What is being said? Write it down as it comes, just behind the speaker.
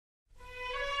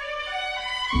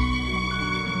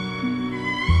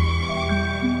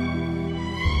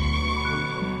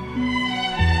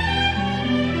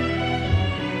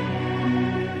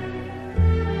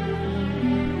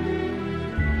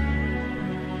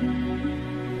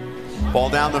Ball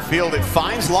down the field, it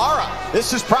finds Lara.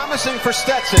 This is promising for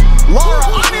Stetson. Lara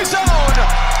on his own,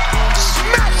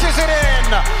 smashes it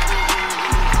in.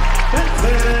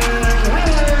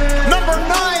 Number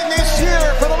 9 this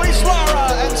year for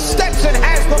Lara, and Stetson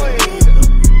has the lead.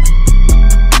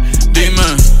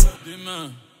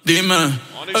 Dime.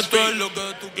 On his feet,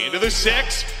 into the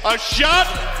 6, a shot,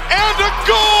 and a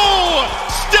goal!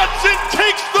 Stetson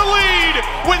takes the lead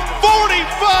with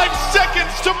 45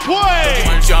 seconds to play.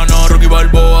 Marciano, Rocky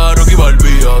Balboa, Rocky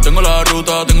Balbía. Tengo la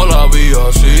ruta, tengo la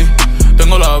vía, sí,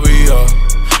 tengo la vía.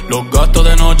 Los gastos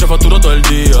de noche facturo todo el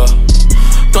día.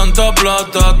 Tanta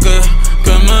plata que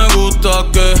me gusta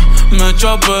que me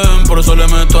chapen. Por eso le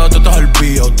meto a tetas al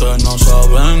pía. Ustedes no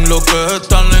saben lo que es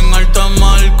estar en alta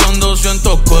mar cuando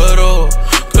siento cuero.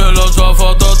 Que la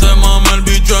azafata te mame el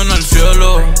bicho en el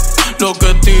cielo. Lo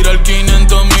que tira el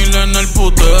 500.000 en el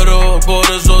putero. Por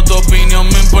eso tu opinión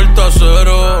me importa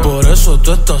cero. Por eso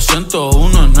tú estás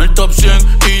 101 en el top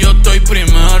 100 y yo estoy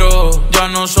primero. Ya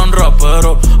no son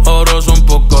raperos, ahora son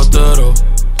pocateros.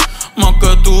 Más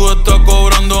que tú estás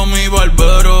cobrando mi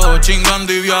barbero.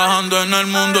 Chingando y viajando en el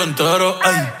mundo entero.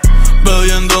 Ey.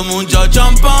 Bebiendo mucha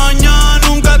champaña,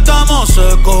 nunca estamos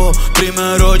secos.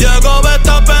 Primero llegó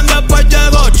Verstappen, después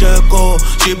llegó Checo.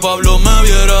 Si Pablo me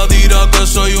viera dirá que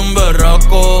soy un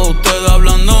berraco. Ustedes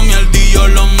hablando mierdillo,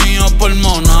 los míos por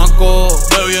Monaco.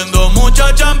 Bebiendo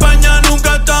mucha champaña,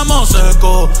 nunca estamos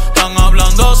secos. Están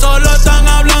hablando solo, están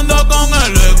hablando con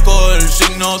el eco. El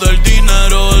signo del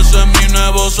dinero, ese es mi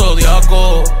nuevo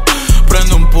zodiaco.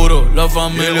 Prende un puro, la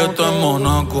familia está en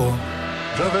Monaco.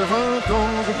 J'avais 20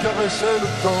 ans, je caressais le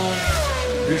temps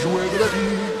et jouais de la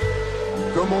vie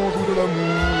comme on joue de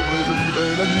l'amour, et je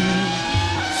vivais la nuit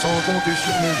sans compter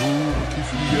sur mes jours qui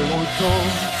fuyaient dans le temps.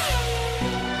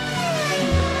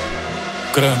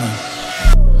 Créeme,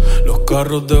 los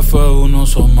carros de F1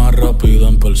 son más rápidos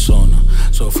en persona.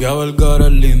 Sofía Vergara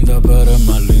es linda, pero es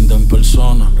más linda en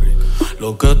persona.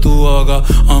 Lo que tú hagas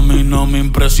a mí no me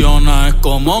impresiona. Es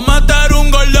como meter un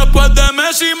gol después de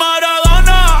Messi y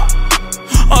Maradona.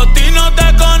 A ti no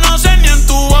te conocen ni en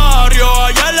tu barrio.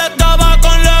 Ayer estaba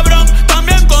con LeBron,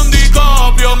 también con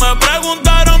DiCaprio. Me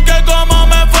preguntaron que cómo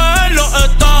me fue en los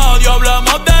estadios.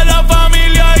 Hablamos de la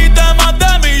familia y temas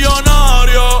de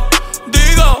millonarios.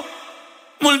 Digo,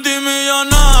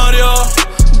 multimillonario.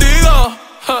 Digo,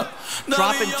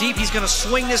 dropping deep, he's gonna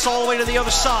swing this all the way to the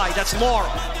other side. That's Lara.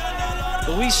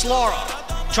 Lara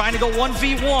trying to go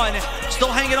 1v1,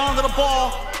 still hanging on to the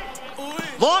ball.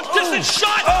 Long distance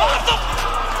shot off the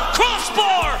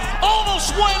crossbar,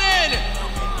 almost went in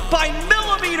by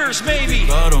millimeters maybe.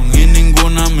 Y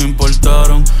ninguna me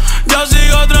importaron. Ya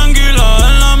sigo tranquila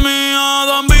en la mía.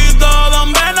 Don Vito,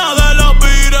 Don Vena de los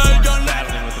Beatles.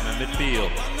 Battling with him in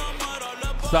midfield.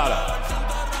 Sada.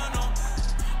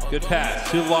 Good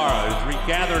pass to Lara, who's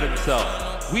regathered himself,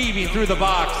 weaving through the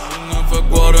box.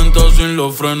 F40 sin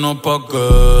los frenos pa'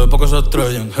 que se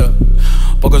estrellen,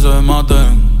 pa' que se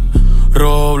maten.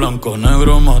 Rojo, blanco,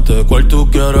 negro, mate. ¿Cuál tú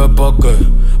quieres pa' qué?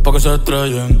 Pa' que se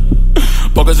estrellen,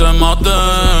 pa' que se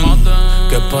maten.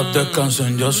 Que pa'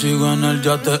 descansen, yo sigo en el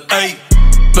yate. Ey.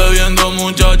 Bebiendo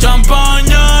mucha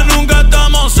champaña, nunca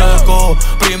estamos secos.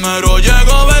 Primero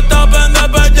llegó Verstappen,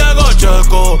 después llegó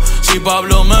Checo. Si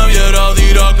Pablo me viera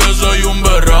dirá que soy un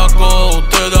berraco.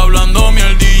 Ustedes hablando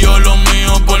mierdillo, los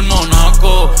míos por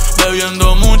Monaco.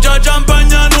 Bebiendo mucha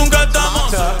champaña, nunca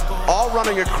estamos secos. All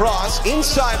running across,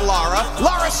 inside Lara.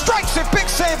 Lara strikes it, big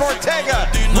save Ortega.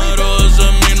 Dinero, ese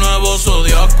es mi nuevo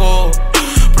zodiaco.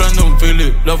 Prende un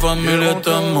Philly, la familia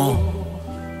está en Monaco.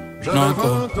 J'avais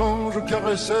 20 ans, je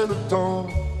caressais le temps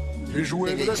et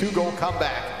jouais de la vie. 2-goal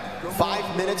comeback.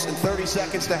 5 minutes and 30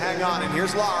 seconds to hang on, and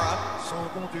here's Lara.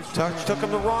 Touch took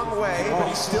him the wrong way, but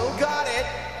he still got it.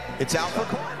 It's out for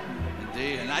corner.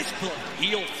 Indeed, a nice little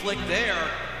heel flick there.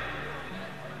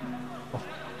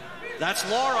 That's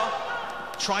Lara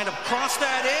trying to cross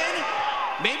that in.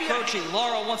 Maybe approaching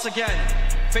Lara once again,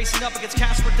 facing up against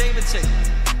Casper Davidson.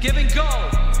 Give and go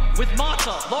with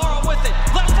Mata. Lara with it.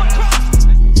 Left foot cross.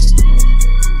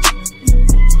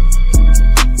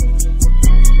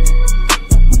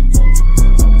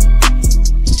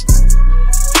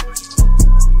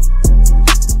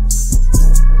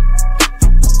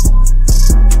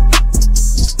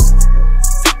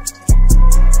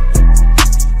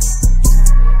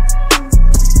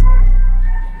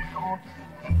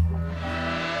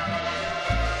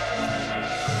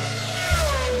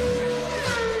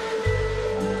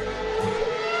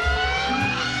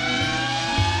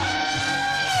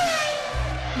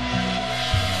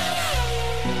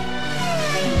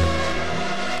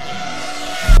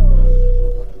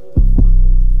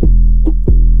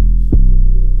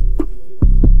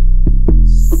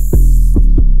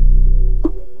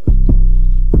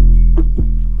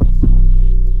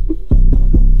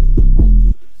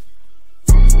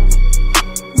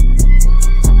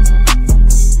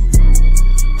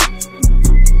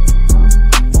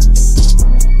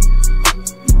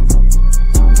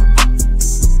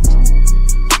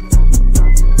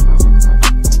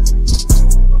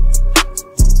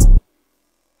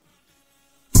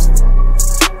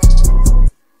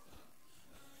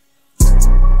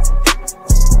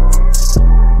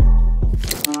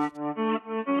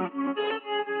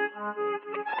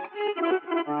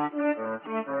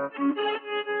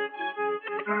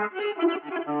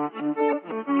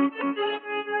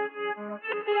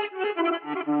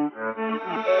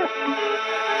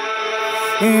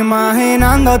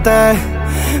 Imaginándote,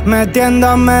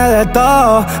 metiéndome de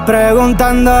todo,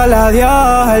 preguntándole a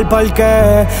Dios el por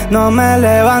qué no me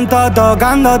levanto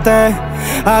tocándote.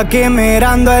 Aquí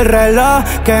mirando el reloj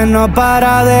que no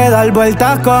para de dar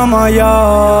vueltas como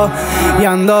yo. Y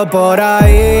ando por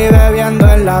ahí bebiendo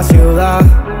en la ciudad,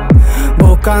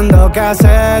 buscando qué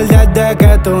hacer desde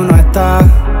que tú no estás.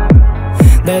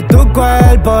 De tu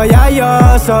cuerpo ya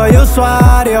yo soy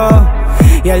usuario,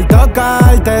 y el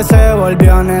tocarte se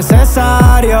volvió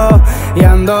necesario. Y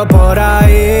ando por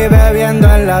ahí bebiendo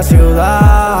en la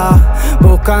ciudad,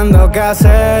 buscando qué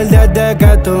hacer desde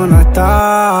que tú no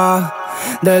estás.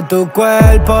 De tu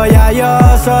cuerpo ya yo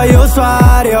soy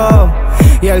usuario,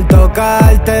 y el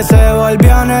tocarte se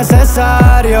volvió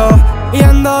necesario. Y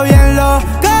ando bien loco,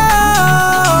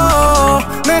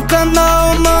 mezclando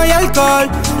humo y alcohol,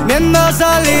 viendo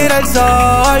salir el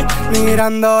sol,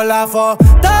 mirando la foto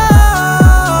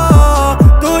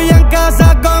tuya en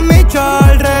casa con mi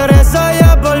chol. Regresa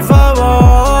ya por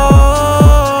favor,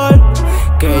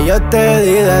 que yo te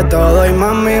di de todo y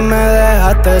mami me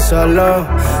dejaste solo.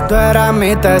 Tú eras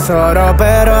mi tesoro,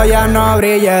 pero ya no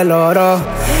brilla el oro.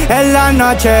 En la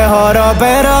noche oro,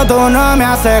 pero tú no me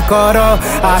haces coro.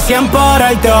 A 100 por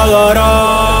el Teodoro.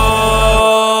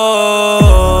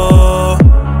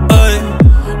 Ay,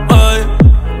 ay,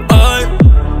 ay,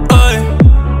 ay.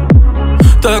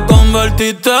 Te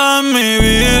convertiste en mi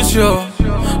vicio,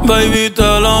 baby,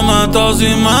 te lo meto si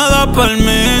me das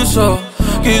permiso.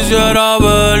 Quisiera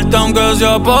verte aunque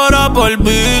sea por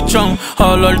bichón,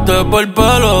 jalarte por el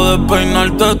pelo,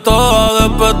 despeinarte toda,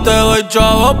 después te doy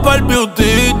chavos por el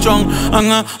beautichon.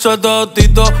 En ese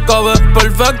totito cabe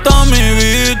perfecto mi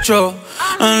bicho.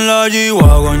 En la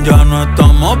G-Wagon ya no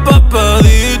estamos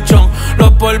pepedichon,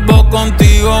 los polvos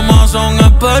contigo más son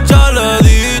especial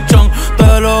edition.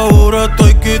 Te lo juro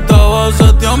estoy quitado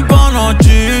hace tiempo no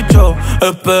chicho,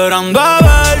 esperando a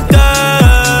verte.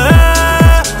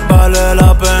 Vale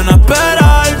la pena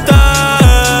esperarte,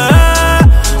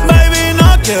 baby, no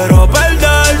quiero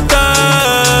perderte.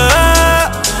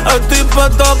 Estoy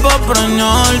puesto pa'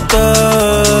 preñarte.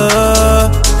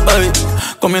 Ey,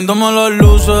 comiéndome las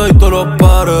luces y todos los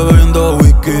pares, bebiendo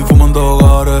whisky, fumando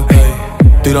hogares,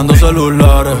 tirando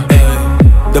celulares,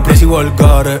 depresivo al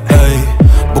care,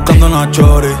 buscando una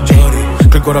chori,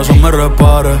 que el corazón me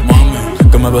repare, mami,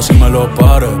 que me bese y me lo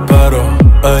pare, pero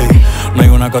no hay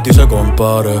una que a ti se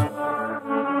compare.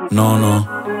 No, no,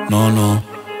 no, no,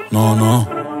 no, no,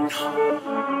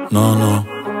 no, no.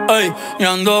 Ey, y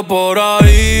ando por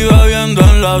ahí bebiendo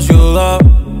en la ciudad,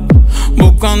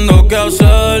 buscando qué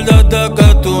hacer desde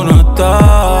que tú no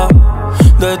estás.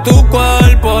 De tu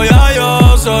cuerpo ya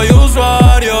yo soy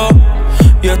usuario,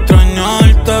 y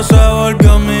extrañarte se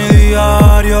volvió mi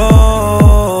diario.